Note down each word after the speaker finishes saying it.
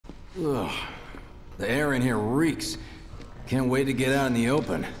Ugh. The air in here reeks. Can't wait to get out in the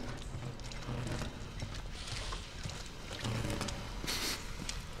open.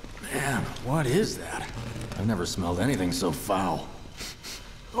 Man, what is that? I've never smelled anything so foul.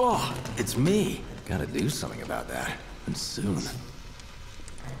 Oh, it's me. Gotta do something about that. And soon.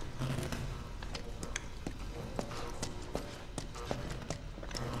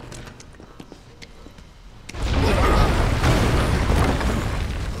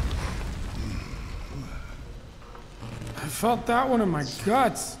 I felt that one in my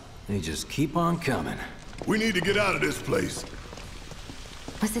guts. They just keep on coming. We need to get out of this place.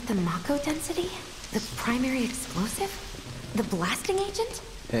 Was it the Mako density? The primary explosive? The blasting agent?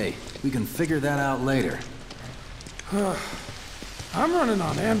 Hey, we can figure that out later. I'm running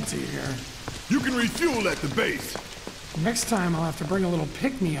on empty here. You can refuel at the base. Next time I'll have to bring a little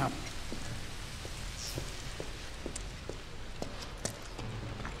pick-me-up.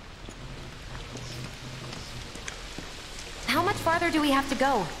 How much farther do we have to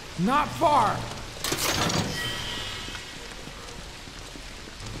go? Not far.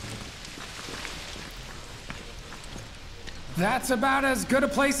 That's about as good a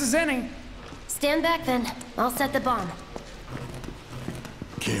place as any. Stand back then. I'll set the bomb.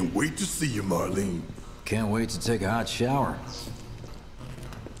 Can't wait to see you, Marlene. Can't wait to take a hot shower.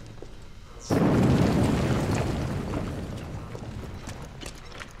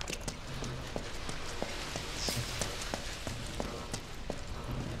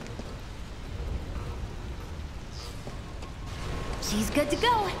 She's good to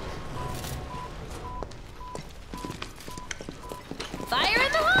go. Fire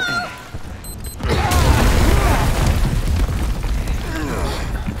in the hole!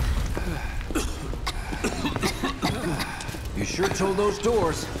 You sure told those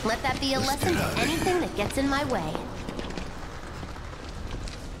doors. Let that be a lesson to anything that gets in my way.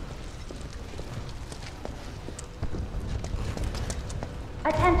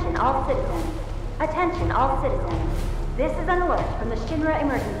 Attention all citizens. Attention all citizens. This is an alert from the Shinra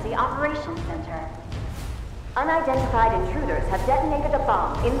Emergency Operations Center. Unidentified intruders have detonated a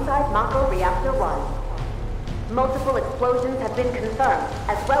bomb inside Mako Reactor 1. Multiple explosions have been confirmed,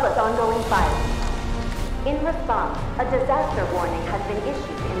 as well as ongoing firing. In response, a disaster warning has been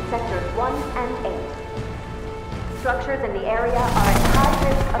issued in Sectors 1 and 8. Structures in the area are at high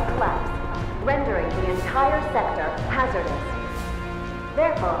risk of collapse, rendering the entire sector hazardous.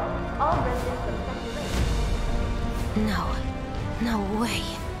 Therefore, all residents of Sector 8... No way.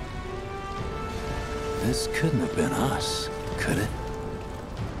 This couldn't have been us, could it?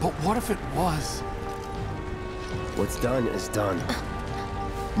 But what if it was? What's done is done.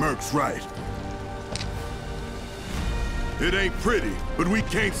 Merc's right. It ain't pretty, but we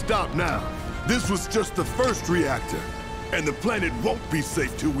can't stop now. This was just the first reactor, and the planet won't be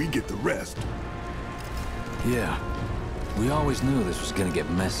safe till we get the rest. Yeah. We always knew this was gonna get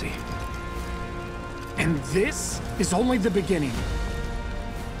messy. And this is only the beginning.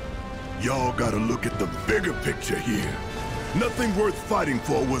 Y'all gotta look at the bigger picture here. Nothing worth fighting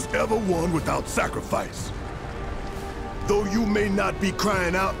for was ever won without sacrifice. Though you may not be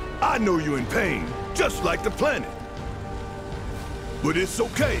crying out, I know you're in pain, just like the planet. But it's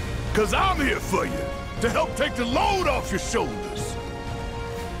okay, 'cause I'm here for you, to help take the load off your shoulders.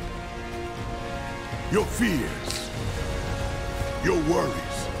 Your fears, your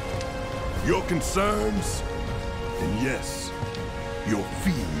worries, your concerns, and yes, your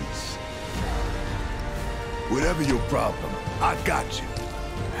fees. Whatever your problem, I got you.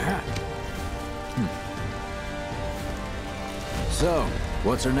 So,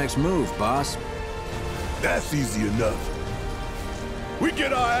 what's our next move, boss? That's easy enough. We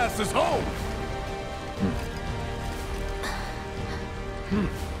get our asses home!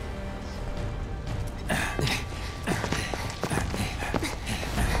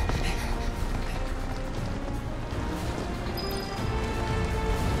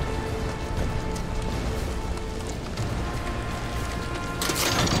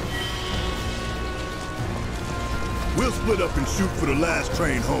 We'll split up and shoot for the last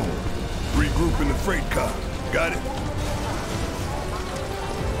train home. Regroup in the freight car. Got it?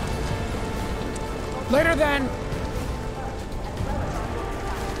 Later then.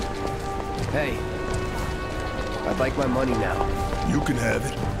 Hey, I'd like my money now. You can have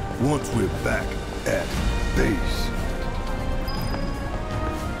it once we're back at base.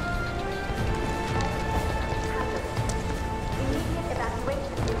 Immediate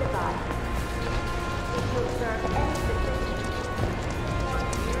evacuation is advised. If you observe any situation,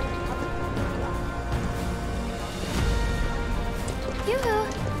 Yoo-hoo!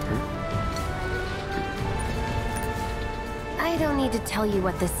 I don't need need to tell you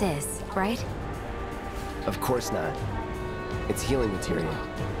what this is, right? Of course not. It's healing material.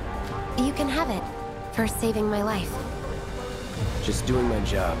 You can have it, for saving my life. Just doing my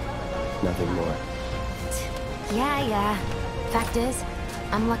job. Nothing more. Yeah. Fact is,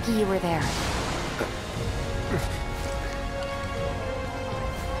 I'm lucky you were there.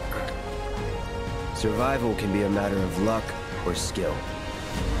 Survival can be a matter of luck or skill.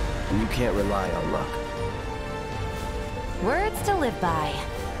 And you can't rely on luck. Words to live by.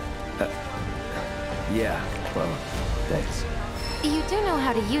 Yeah, well, thanks. You do know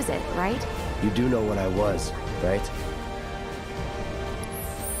how to use it, right? You do know what I was, right?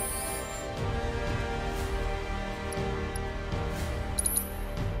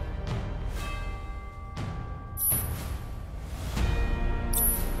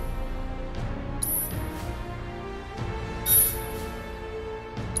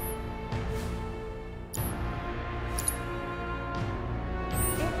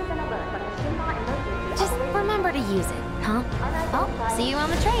 Just remember to use it, huh? Oh, see you on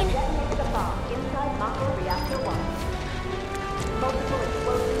the train. Detonated a bomb inside Mako Reactor 1. Multiple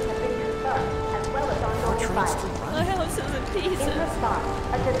explosions have been confirmed, as well as ongoing fire. My house is in In pieces. response,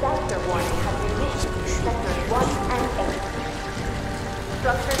 a disaster warning has been issued in sectors 1 and 8.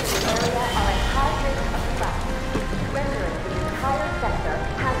 Structures in the area are at high risk of collapse, rendering the entire sector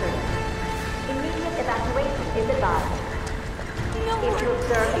hazardous. Immediate evacuation is advised. If you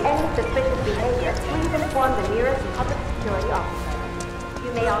observe any suspicious behavior, please inform the nearest public security officer.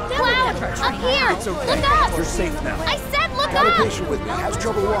 You may also... Cloud! Up here! Look up! You're safe now. I said look Got a up! patient with me. Has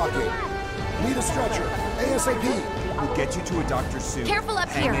trouble walking. Need a stretcher. ASAP. We'll get you to a doctor soon. Careful up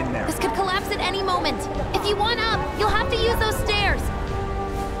Hang here. in there. This could collapse at any moment. If you want up, you'll have to use those stairs.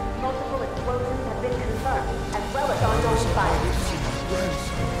 Multiple explosions have been confirmed, as well as ongoing fire.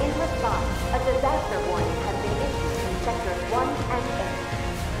 In response, a disaster warning has been issued in sectors 1 and 8.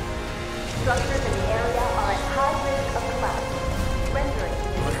 Structures in the area are at high risk of collapse, rendering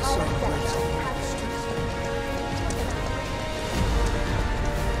the entire sector hazardous.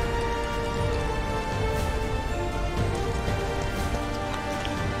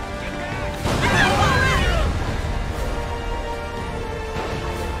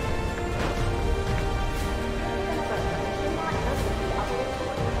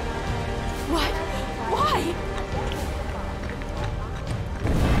 What? Why?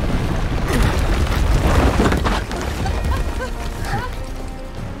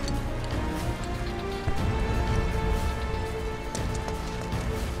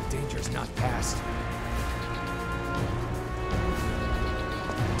 Danger's not past.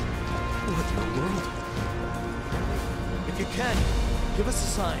 What in the world? If you can, give us a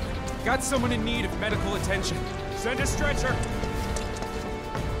sign. Got someone in need of medical attention. Send a stretcher.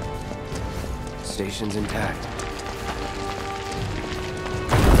 Station's intact.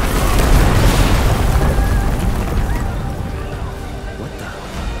 What the?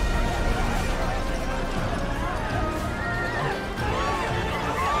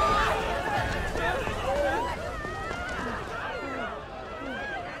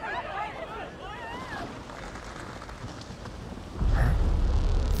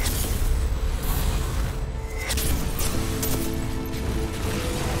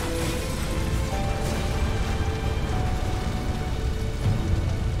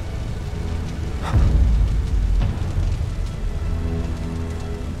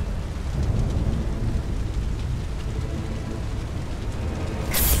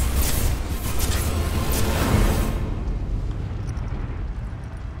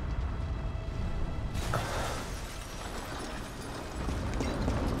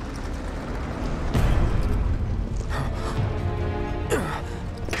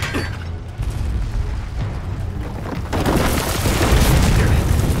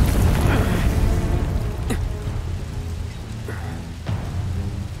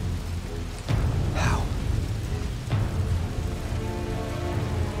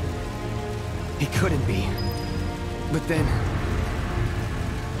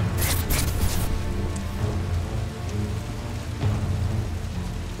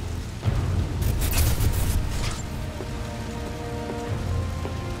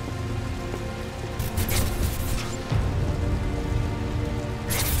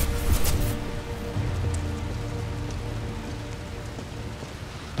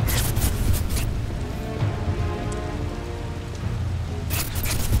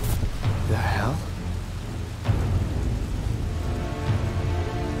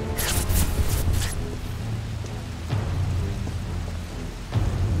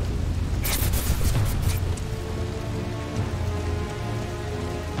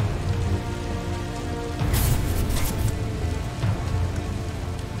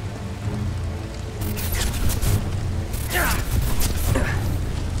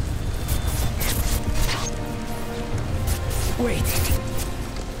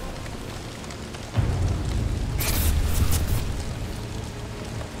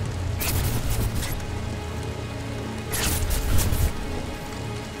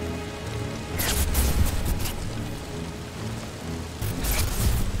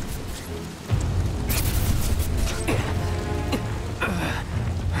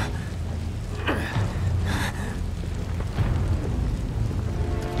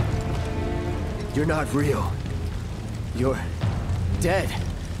 You're not real. You're dead.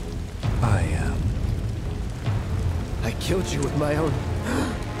 I am. I killed you with my own...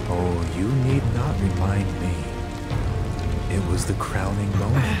 Oh, you need not remind me. It was the crowning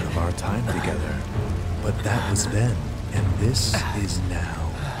moment of our time together. But that was then, and this is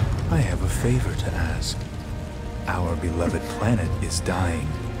now. I have a favor to ask. Our beloved planet is dying.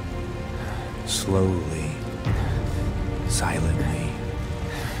 Slowly. Silently.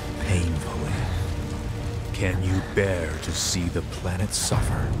 Painfully. Can you bear to see the planet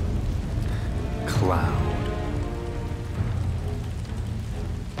suffer? Cloud.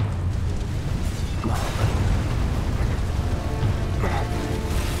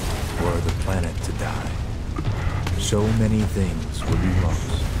 Were the planet to die, so many things would be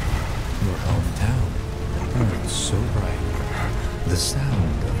lost. Your hometown burned so bright. The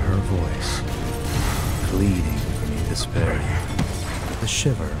sound of her voice, pleading for me to spare you. The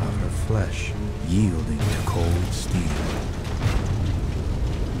shiver of her flesh, yielding to cold steel.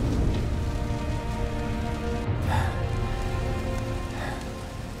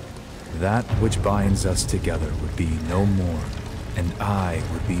 That which binds us together would be no more, and I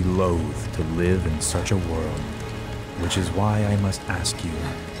would be loath to live in such a world, which is why I must ask you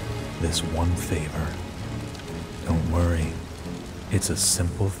this one favor. Don't worry, it's a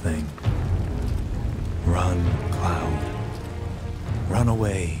simple thing. Run, Cloud. Run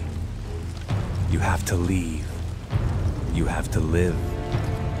away. You have to leave. You have to live.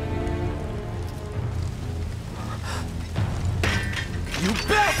 You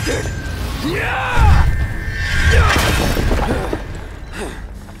bastard!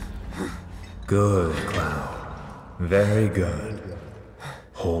 Good, Cloud. Very good.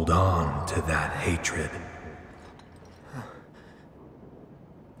 Hold on to that hatred.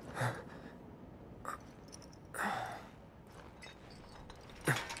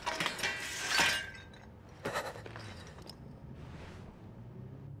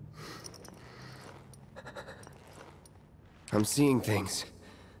 I'm seeing things.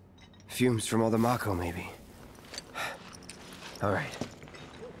 Fumes from all the Mako, maybe. All right.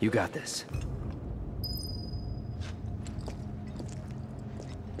 You got this.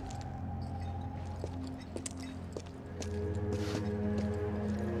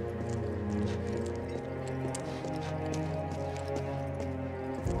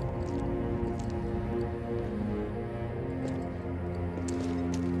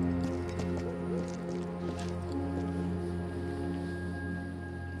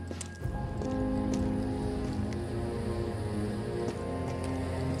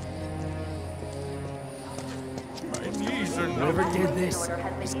 Whoever did this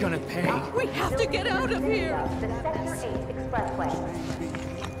is gonna pay. We have to get out of here! The Sector 8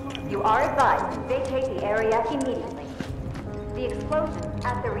 Expressway. You are advised to vacate the area immediately. The explosions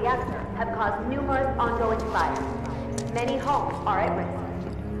at the reactor have caused numerous ongoing fires. Many homes are at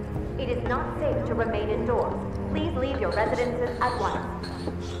risk. It is not safe to remain indoors. Please leave your residences at once.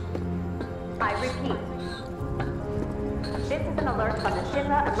 I repeat. This is an alert from the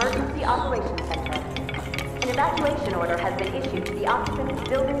Shinra Emergency Operations Center. An evacuation order has been issued to the occupants of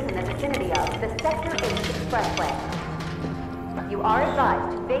buildings in the vicinity of the Sector 8 Expressway. You are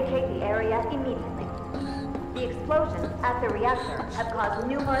advised to vacate the area immediately. The explosions at the reactor have caused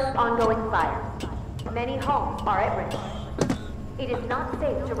numerous ongoing fires. Many homes are at risk. It is not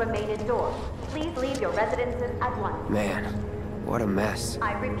safe to remain indoors. Please leave your residences at once. Man, what a mess.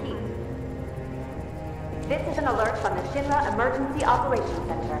 I repeat. This is an alert from the Shinra Emergency Operations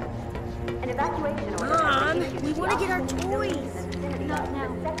Center. An evacuation order has been issued to We the want to get our occupants of buildings in the toys. vicinity Not of now.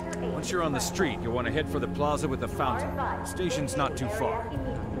 the Sector 8 Once you're on the street, you'll want to head for the plaza with the fountain. The station's not too far.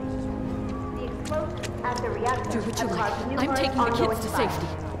 The explosions at the reactor Do what you have like. caused I'm numerous taking the ongoing kids to fires. safety.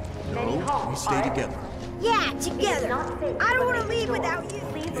 Many homes stay are at together. Yeah, It is together. not safe I don't want to remain leave indoors. without you.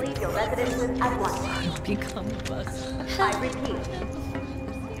 Please leave your residences at once. Become a bus. I repeat.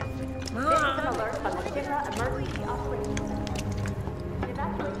 This is an alert from the Shinra Emergency Operations Center. An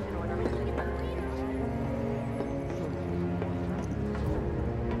evacuation order has been issued.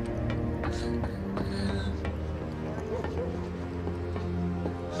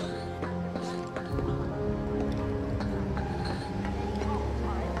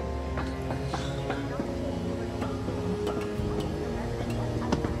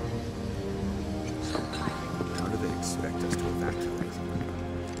 How do they expect us to evacuate?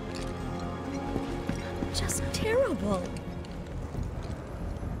 Just terrible.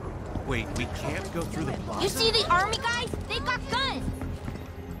 Wait, we can't go through the plaza? You see the army guys? They got guns!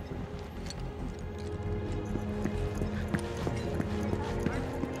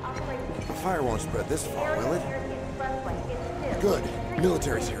 The fire won't spread this far, will it? Near the expressway is still Good.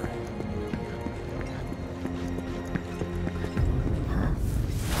 Military's here.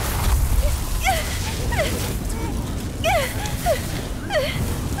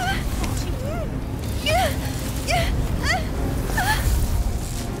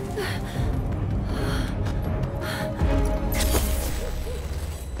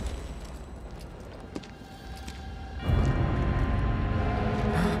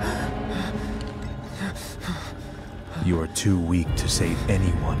 You are too weak to save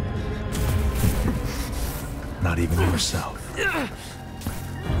anyone. Not even yourself.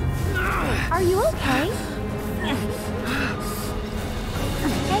 Are you okay?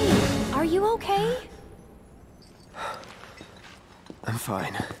 Hey, are you okay? I'm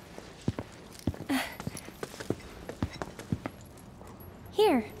fine.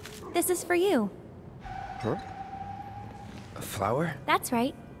 Here, this is for you. Huh? A flower? That's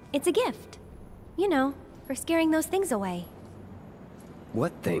right. It's a gift. You know, for scaring those things away.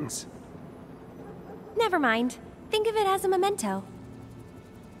 What things? Never mind. Think of it as a memento.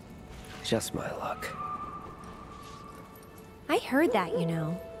 Just my luck. I heard that, you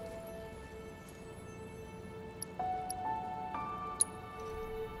know.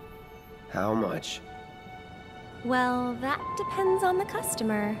 How much? Well, that depends on the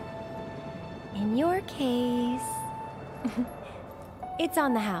customer. In your case... it's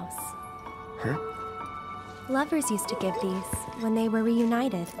on the house. Huh? Lovers used to give these when they were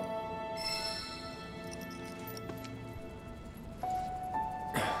reunited.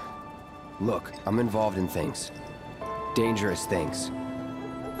 Look, I'm involved in things. Dangerous things.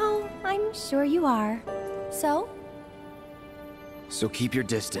 Oh, I'm sure you are. So? So keep your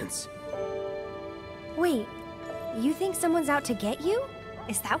distance. Wait, you think someone's out to get you?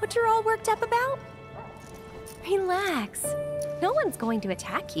 Is that what you're all worked up about? Relax. No one's going to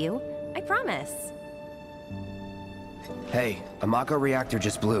attack you. I promise. Hey, a Mako reactor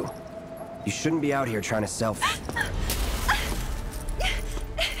just blew. You shouldn't be out here trying to self...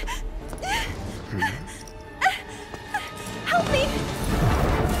 Help me!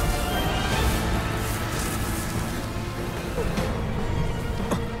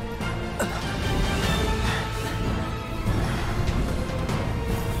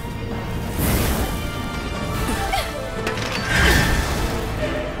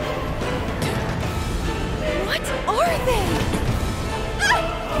 What are they?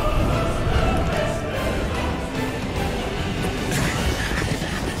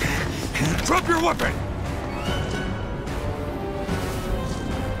 Drop your weapon!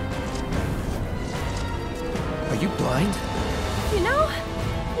 Are you blind? You know,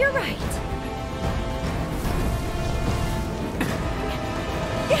 you're right.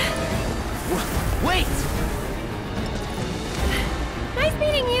 Wait! Nice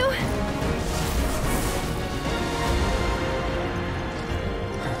meeting you.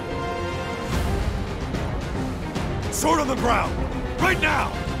 Sword on the ground! Right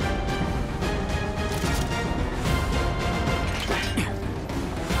now!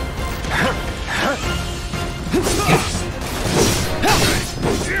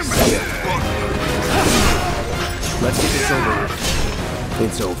 Let's get this over with.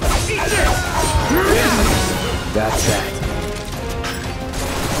 It's over. That's that.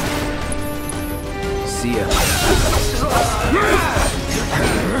 See ya.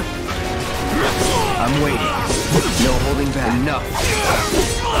 I'm waiting. No holding back. Enough.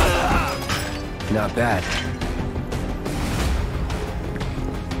 Not bad.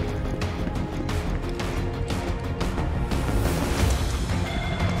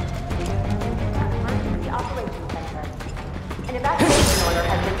 Emergency Operations Center. An evacuation order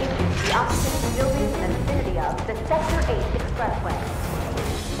has been issued to the occupants of buildings in the vicinity of the Sector 8 Expressway.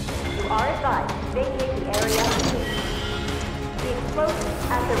 You are advised to vacate the area immediately. The explosions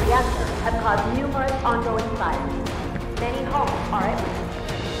at the reactor have caused numerous ongoing fires. Many homes are at risk.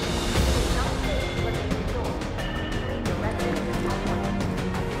 It is not safe to let them indoors. Leave the residents at once.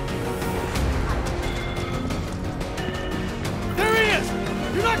 There he is!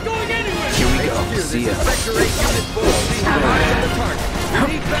 You're not going anywhere! Here we go. See ya. Sector 8 Unit 4 being eyes on the target. We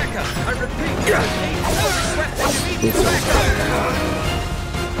need backup. I repeat, we request immediate It's backup.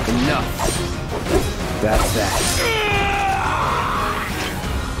 Enough. That's that.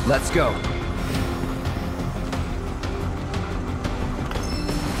 Let's go.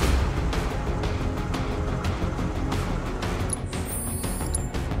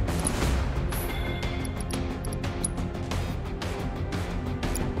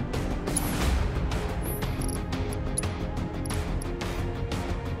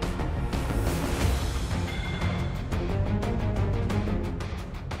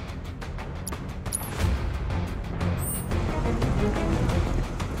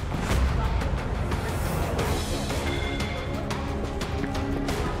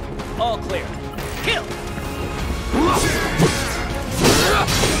 All clear. Kill!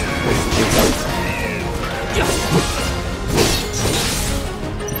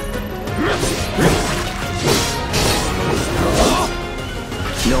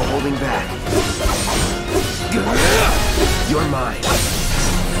 No holding back. You're mine.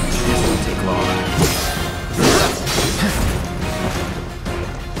 This won't take long.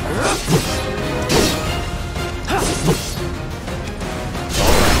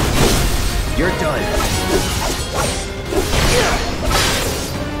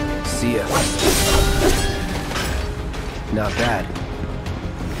 See ya. Not bad.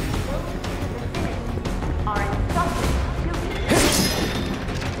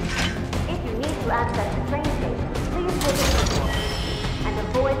 If you need to access the train station, please visit the door and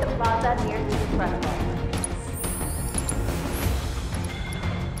avoid the plaza near the expressway.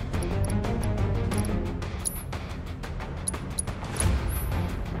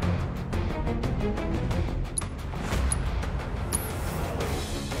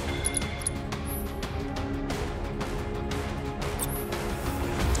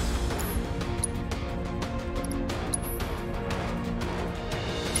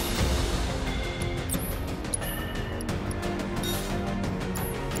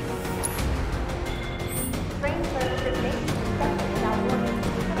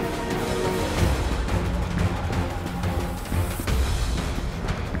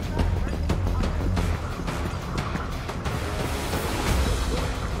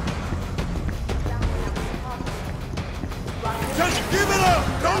 Just give it up!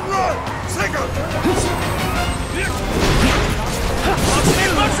 Don't run! Sicker!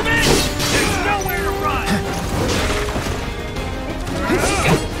 Box him in! There's nowhere to run!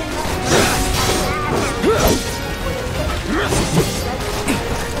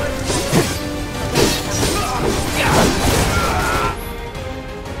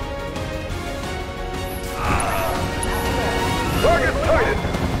 Target sighted!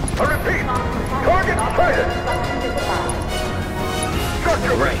 I repeat, target sighted!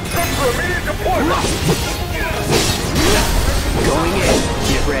 Structure Right. Structure immediate deployment! Going in.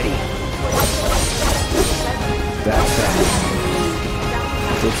 Get ready. That's that.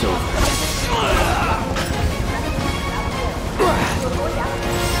 It's over.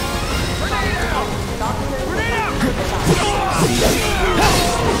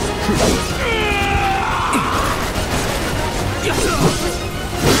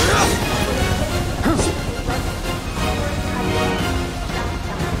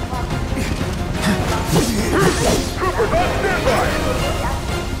 Troopers on standby!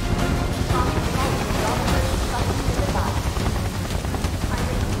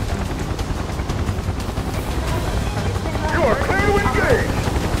 You are clear to engage!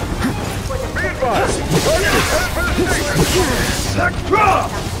 Be advised! Target is headed for the station! Electra!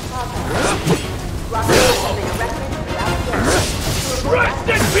 Rest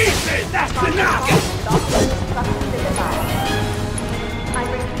in pieces! That's enough!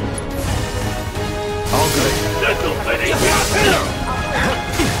 All good. This'll finish you!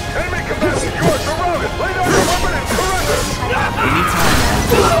 Enemy commander, you are surrounded! Lay down your weapon and surrender! Anytime.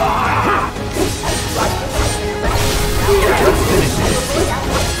 Just finish it.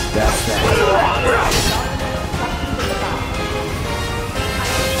 That's that.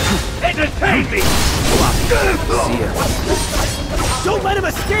 Entertain me! See ya. Don't let him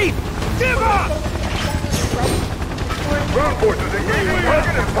escape! Give up! Ground forces engaging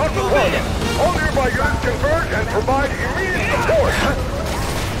target and Ponta Plaza. All nearby units converge and provide immediate support.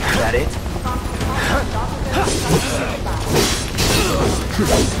 That it?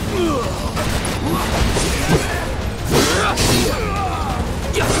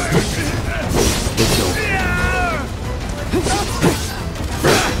 It's over.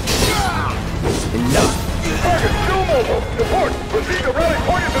 Enough. Target still mobile. Support. Proceed to rally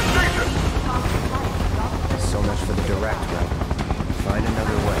point at the station. So much for the direct route. Find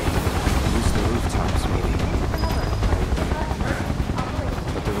another way. Use the rooftops, maybe.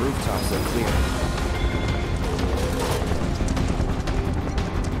 But the rooftops are clear.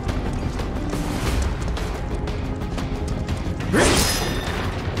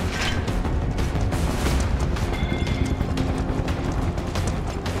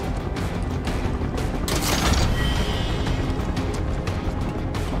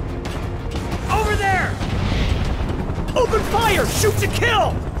 Over there! Open fire! Shoot to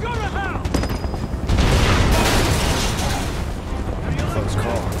kill! Go to hell! Close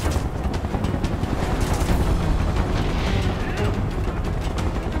call.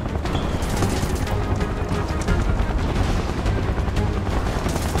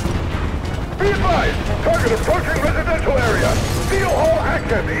 Be advised. Target approaching residential area. Steel Hall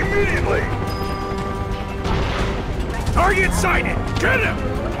access immediately. Target sighted! Get him!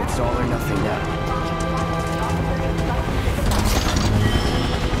 It's all or nothing now.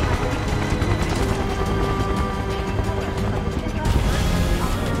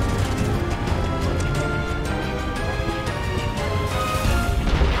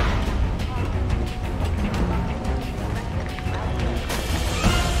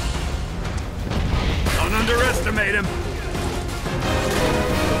 Don't underestimate him!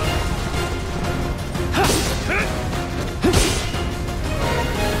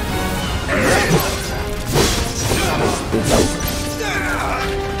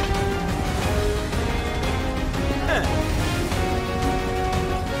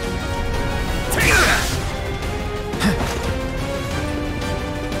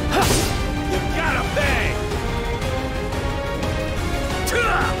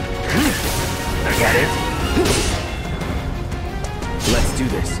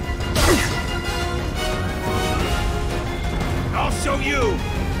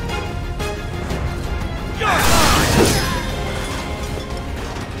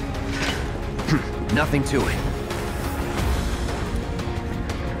 Nothing to it.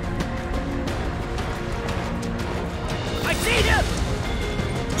 I see him!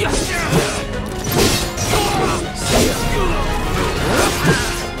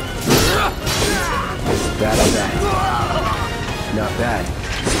 Bad on that. Not bad.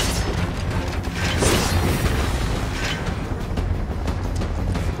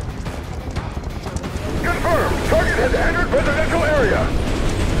 Confirmed. Target has entered residential area.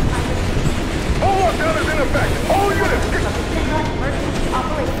 All lockdown is in effect. All units.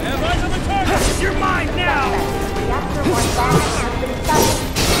 Have eyes on the target! You're mine now! Reactor 1 bomb has been sighted.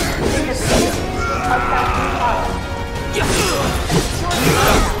 In the vicinity of South Park.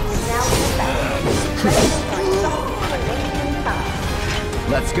 Now in effect. Residents are instructed to remain inside.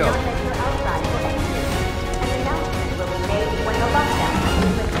 Let's go. Don't enter outside for any reason. An announcement will be made when the lockdown has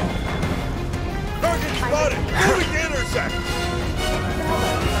been lifted. Target spotted. Moving to intersect. This is an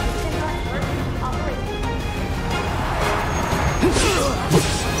alert from the Shinra Emergency Operations.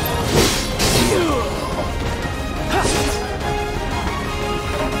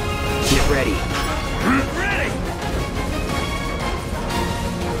 Get ready. Ready!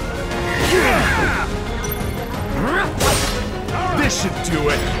 This should do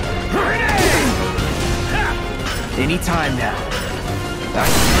it. Anytime now.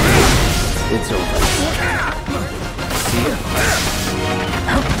 It's over. See ya.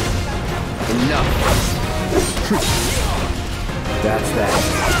 Enough. That's that.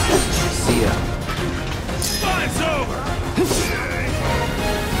 See ya. Fine's over.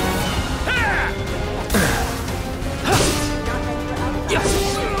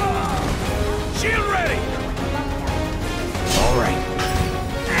 Shield ready! All right.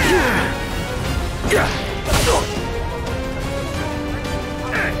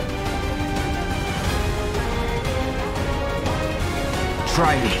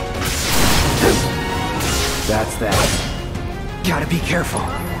 Try me. That's that. Gotta be careful.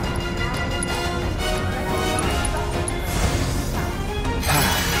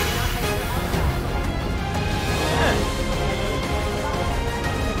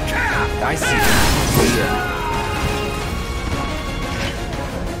 I see. See ya.